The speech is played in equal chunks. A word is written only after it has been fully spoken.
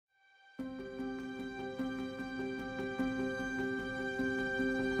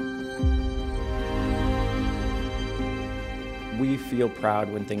we feel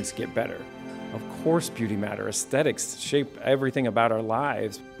proud when things get better. Of course beauty matters. Aesthetics shape everything about our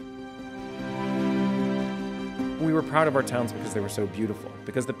lives. We were proud of our towns because they were so beautiful,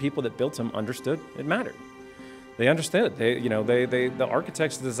 because the people that built them understood it mattered. They understood. The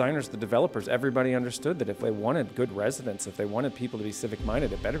architects, the designers, the developers, everybody understood that if they wanted good residents, if they wanted people to be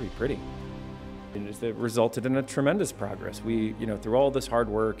civic-minded, it better be pretty. And it resulted in a tremendous progress. Through all this hard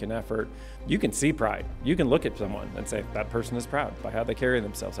work and effort, you can see pride. You can look at someone and say, that person is proud by how they carry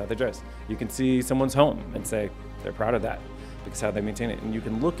themselves, how they dress. You can see someone's home and say, they're proud of that, because how they maintain it. And you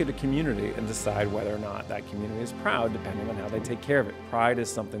can look at a community and decide whether or not that community is proud, depending on how they take care of it. Pride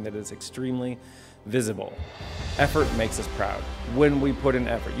is something that is extremely visible. Effort makes us proud. When we put in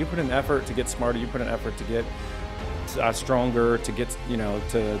effort, you put in effort to get smarter, you put in effort to get stronger, to get,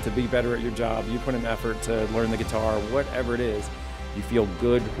 to be better at your job, you put in effort to learn the guitar, whatever it is, you feel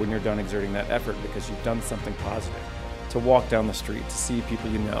good when you're done exerting that effort because you've done something positive. To walk down the street, to see people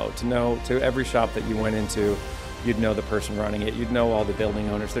to every shop that you went into, you'd know the person running it, you'd know all the building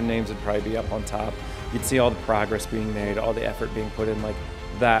owners, their names would probably be up on top, you'd see all the progress being made, all the effort being put in. Like,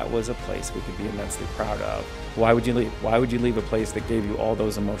 that was a place we could be immensely proud of. Why would you leave? Why would you leave a place that gave you all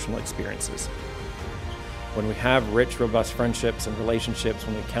those emotional experiences? When we have rich, robust friendships and relationships,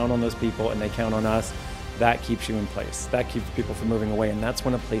 when we count on those people and they count on us, that keeps you in place. That keeps people from moving away, and that's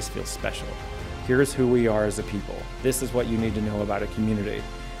when a place feels special. Here's who we are as a people. This is what you need to know about a community.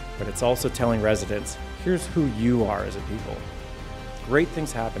 But it's also telling residents, here's who you are as a people. Great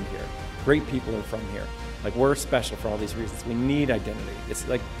things happen here. Great people are from here. Like, we're special for all these reasons. We need identity. It's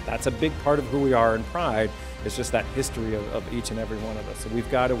like, that's a big part of who we are, and pride is just that history of each and every one of us. So we've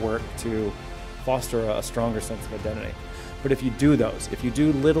got to work to foster a stronger sense of identity. But if you do those, if you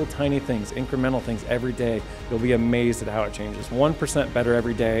do little tiny things, incremental things every day, you'll be amazed at how it changes. 1% better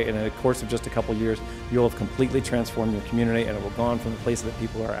every day, and in the course of just a couple years, you'll have completely transformed your community, and it will go on from a place that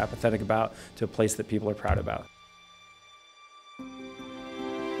people are apathetic about to a place that people are proud about.